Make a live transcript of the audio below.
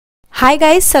Hi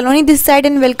guys, Saloni this side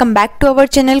and welcome back to our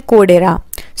channel Codeera.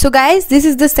 So guys, this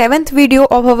is the 7th video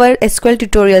of our SQL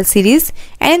tutorial series,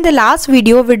 and in the last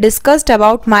video we discussed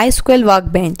about MySQL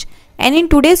Workbench, and in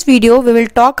today's video we will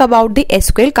talk about the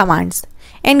SQL commands.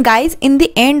 And guys, in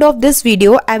the end of this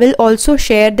video I will also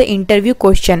share the interview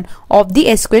question of the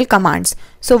SQL commands.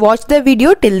 So watch the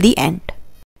video till the end.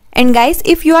 And guys,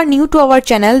 if you are new to our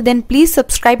channel then please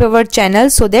subscribe our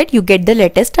channel so that you get the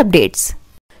latest updates.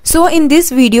 So in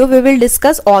this video we will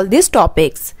discuss all these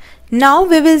topics. Now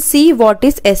we will see what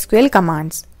is SQL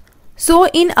commands. So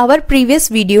in our previous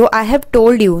video I have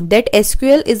told you that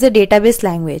SQL is a database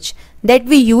language that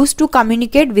we use to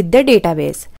communicate with the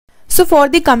database. So for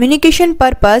the communication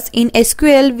purpose in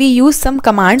SQL we use some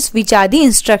commands which are the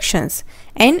instructions,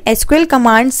 and SQL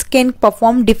commands can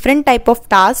perform different type of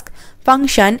task,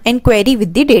 function and query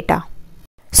with the data.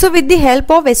 So with the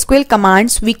help of SQL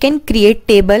commands we can create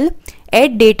table,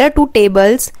 add data to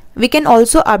tables, we can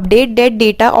also update that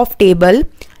data of table,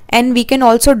 and we can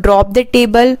also drop the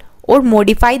table or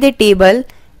modify the table,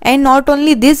 and not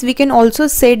only this we can also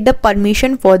set the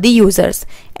permission for the users,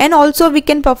 and also we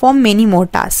can perform many more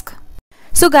tasks.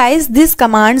 So guys, these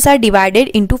commands are divided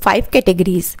into 5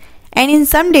 categories, and in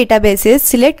some databases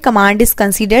select command is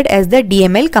considered as the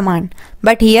DML command,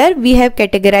 but here we have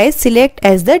categorized select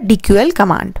as the DQL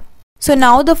command. So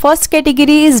now the first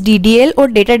category is DDL or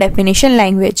data definition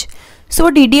language.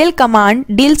 So DDL command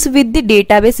deals with the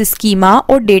database schema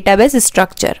or database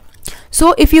structure.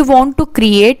 So if you want to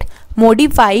create,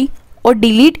 modify or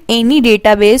delete any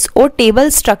database or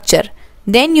table structure,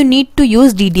 then you need to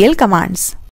use DDL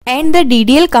commands. And the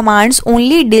DDL commands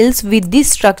only deals with the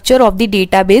structure of the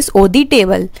database or the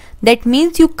table. That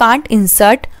means you can't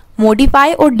insert,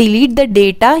 modify or delete the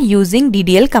data using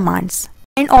DDL commands.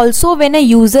 And also when a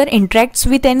user interacts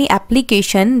with any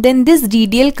application, then these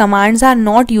DDL commands are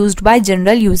not used by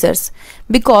general users,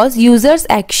 because users'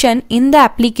 action in the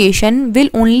application will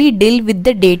only deal with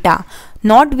the data,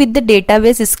 not with the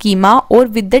database schema or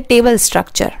with the table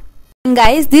structure. And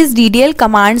guys, these DDL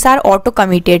commands are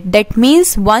auto-committed. That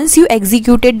means once you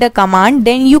executed the command,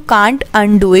 then you can't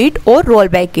undo it or roll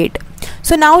back it.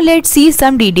 So now let's see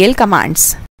some DDL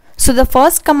commands. So the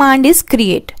first command is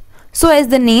create. So as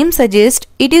the name suggests,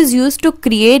 it is used to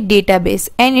create database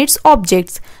and its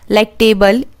objects like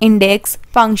table, index,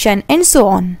 function and so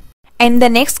on. And the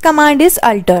next command is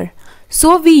alter.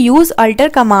 So we use alter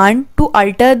command to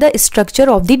alter the structure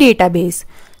of the database.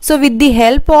 So with the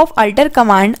help of alter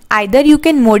command, either you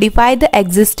can modify the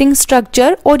existing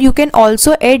structure or you can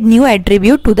also add new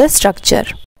attribute to the structure.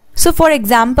 So for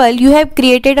example, you have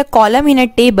created a column in a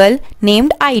table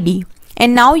named ID,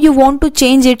 and now you want to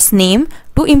change its name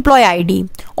to employee ID,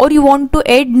 or you want to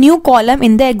add new column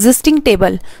in the existing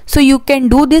table. So you can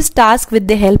do this task with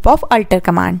the help of alter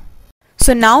command.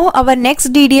 So now our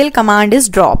next DDL command is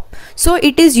drop. So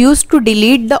it is used to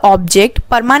delete the object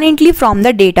permanently from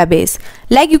the database.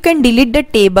 Like you can delete the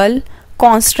table,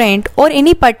 constraint or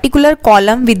any particular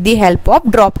column with the help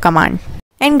of drop command.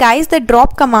 And guys, the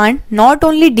drop command not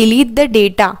only delete the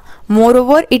data,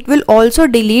 moreover it will also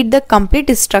delete the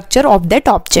complete structure of that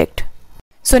object.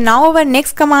 So now our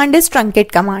next command is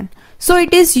truncate command. So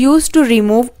it is used to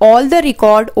remove all the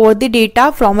record or the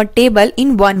data from a table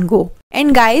in one go.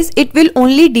 And guys, it will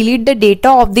only delete the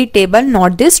data of the table,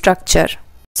 not the structure.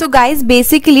 So guys,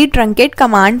 basically truncate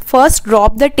command first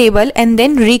drop the table and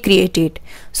then recreate it.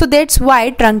 So that's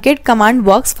why truncate command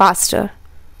works faster.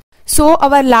 So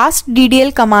our last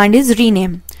DDL command is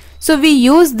rename. So we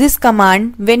use this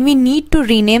command when we need to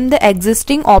rename the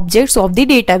existing objects of the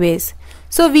database.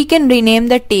 So we can rename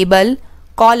the table,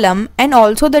 column and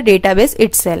also the database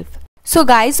itself. So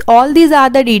guys, all these are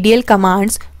the DDL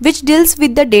commands which deals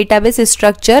with the database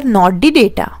structure, not the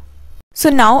data. So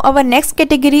now our next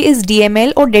category is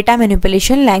DML or data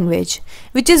manipulation language,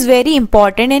 which is very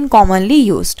important and commonly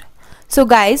used. So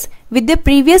guys, with the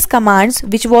previous commands,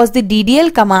 which was the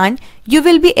DDL command, you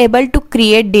will be able to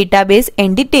create database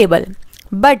and the table.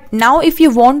 But now if you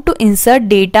want to insert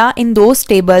data in those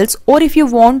tables, or if you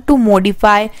want to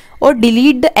modify or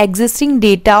delete the existing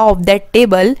data of that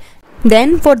table,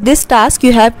 then for this task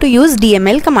you have to use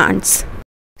DML commands.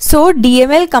 So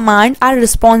DML commands are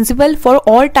responsible for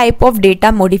all type of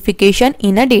data modification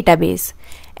in a database.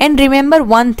 And remember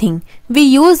one thing, we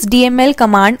use DML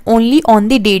command only on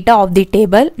the data of the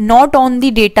table, not on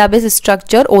the database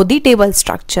structure or the table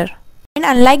structure. And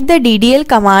unlike the DDL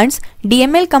commands,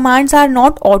 DML commands are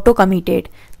not auto-committed.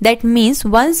 That means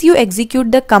once you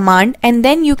execute the command and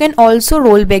then you can also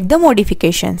roll back the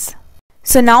modifications.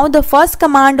 So now the first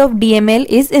command of DML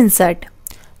is insert.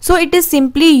 So it is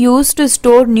simply used to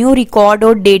store new record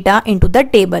or data into the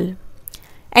table.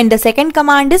 And the second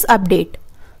command is update.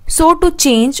 So to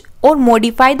change or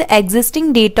modify the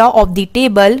existing data of the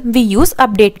table, we use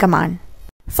update command.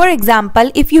 For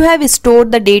example, if you have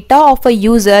stored the data of a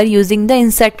user using the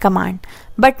insert command,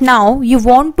 but now you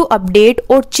want to update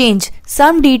or change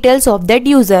some details of that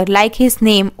user like his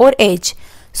name or age,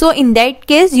 so in that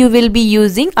case you will be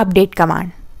using update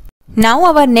command. Now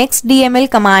our next DML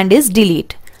command is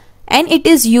delete, and it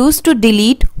is used to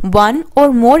delete one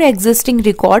or more existing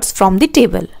records from the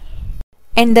table.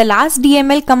 And the last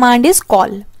DML command is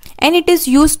call, and it is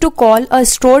used to call a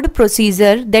stored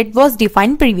procedure that was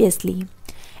defined previously.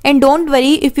 And don't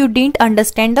worry if you didn't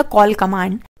understand the call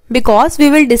command, because we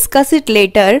will discuss it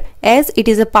later as it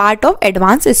is a part of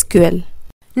advanced SQL.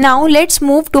 Now let's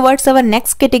move towards our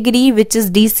next category, which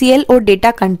is DCL or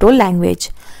data control language.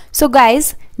 So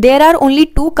guys, there are only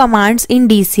two commands in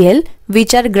DCL,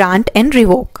 which are grant and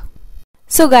revoke.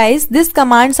 So guys, these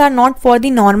commands are not for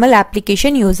the normal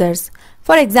application users.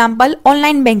 For example,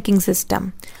 online banking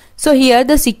system. So here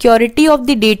the security of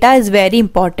the data is very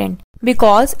important,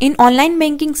 because in online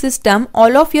banking system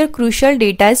all of your crucial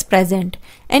data is present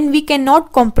and we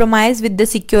cannot compromise with the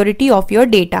security of your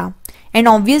data. And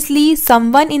obviously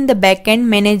someone in the backend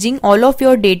managing all of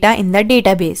your data in the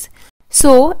database.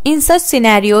 So in such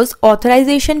scenarios,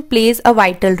 authorization plays a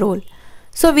vital role.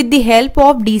 So with the help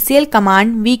of DCL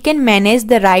command, we can manage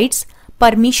the rights,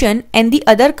 permission and the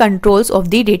other controls of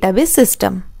the database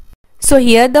system. So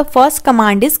here the first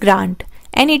command is grant,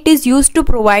 and it is used to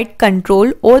provide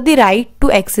control or the right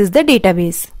to access the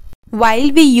database,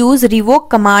 while we use revoke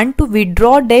command to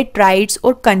withdraw that rights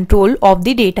or control of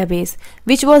the database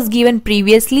which was given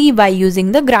previously by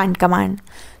using the grant command.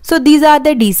 So these are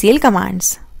the DCL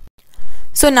commands.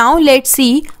 So now let's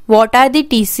see what are the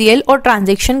TCL or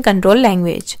transaction control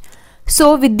language.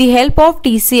 So with the help of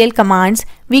TCL commands,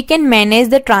 we can manage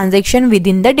the transaction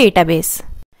within the database.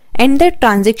 And the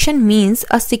transaction means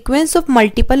a sequence of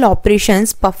multiple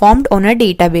operations performed on a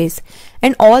database,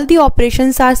 and all the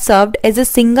operations are served as a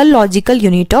single logical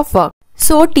unit of work.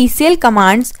 So TCL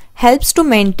commands helps to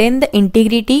maintain the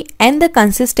integrity and the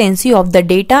consistency of the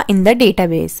data in the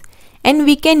database. And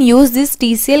we can use these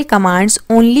TCL commands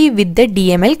only with the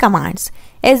DML commands.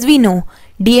 As we know,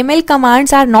 DML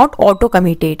commands are not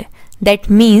auto-committed. That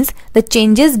means the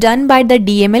changes done by the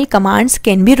DML commands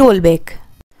can be rollback.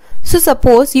 So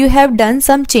suppose you have done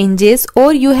some changes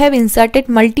or you have inserted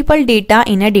multiple data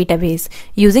in a database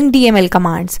using DML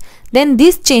commands, then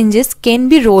these changes can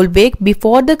be rolled back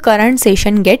before the current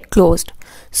session gets closed.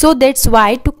 So that's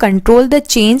why to control the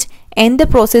change and the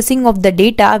processing of the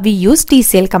data, we use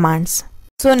TCL commands.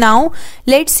 So now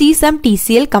let's see some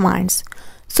TCL commands.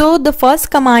 So the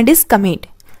first command is commit.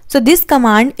 So this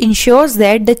command ensures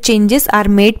that the changes are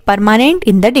made permanent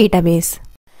in the database.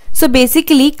 So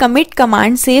basically commit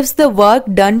command saves the work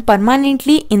done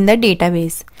permanently in the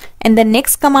database. And the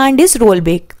next command is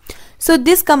rollback. So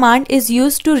this command is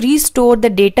used to restore the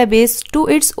database to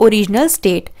its original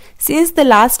state since the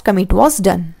last commit was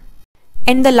done.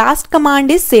 And the last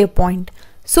command is save point.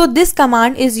 So this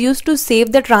command is used to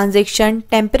save the transaction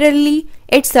temporarily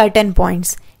at certain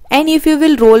points. And if you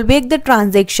will roll back the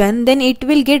transaction, then it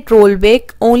will get rolled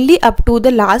back only up to the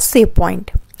last save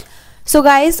point. So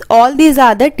guys, all these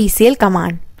are the TCL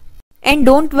command. And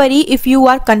don't worry if you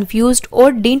are confused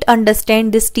or didn't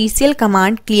understand this TCL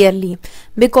command clearly,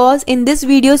 because in this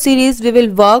video series we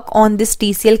will work on this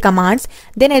TCL commands.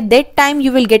 Then at that time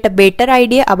you will get a better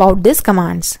idea about these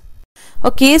commands.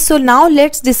 Okay, so now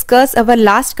let's discuss our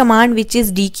last command, which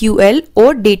is DQL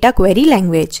or data query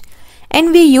language.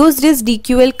 And we use this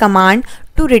DQL command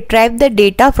to retrieve the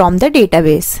data from the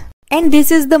database. And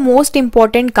this is the most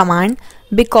important command,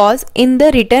 because in the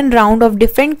written round of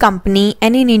different company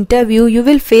and in interview you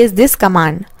will face this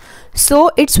command.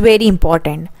 So it's very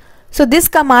important. So this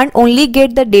command only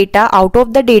get the data out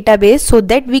of the database so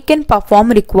that we can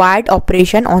perform required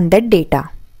operation on that data.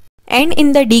 And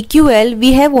in the DQL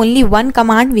we have only one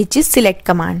command, which is select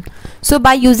command. So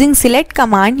by using select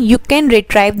command you can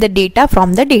retrieve the data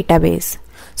from the database.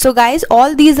 So guys,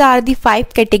 all these are the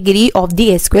 5 category of the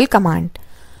SQL command.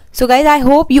 So guys, I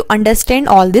hope you understand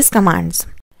all these commands.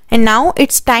 And now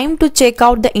it's time to check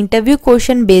out the interview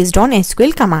question based on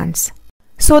SQL commands.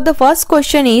 So the first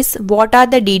question is, what are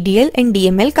the DDL and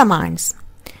DML commands?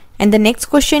 And the next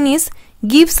question is,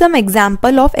 give some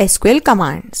example of SQL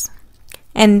commands.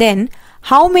 And then,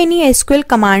 how many SQL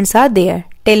commands are there?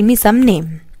 Tell me some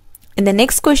name. And the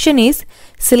next question is,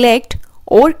 select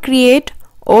or create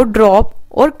or drop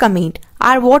or commit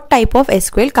are what type of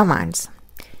SQL commands?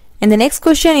 And the next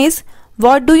question is,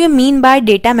 what do you mean by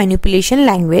data manipulation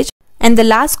language? And the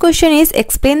last question is,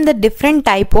 explain the different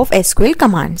type of SQL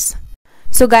commands.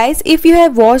 So guys, if you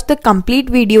have watched the complete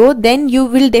video, then you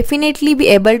will definitely be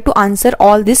able to answer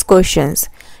all these questions.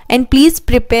 And please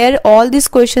prepare all these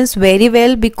questions very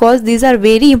well, because these are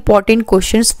very important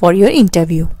questions for your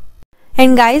interview.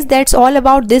 And guys, that's all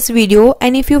about this video,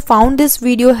 and if you found this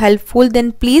video helpful,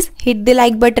 then please hit the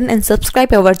like button and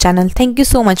subscribe our channel. Thank you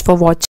so much for watching.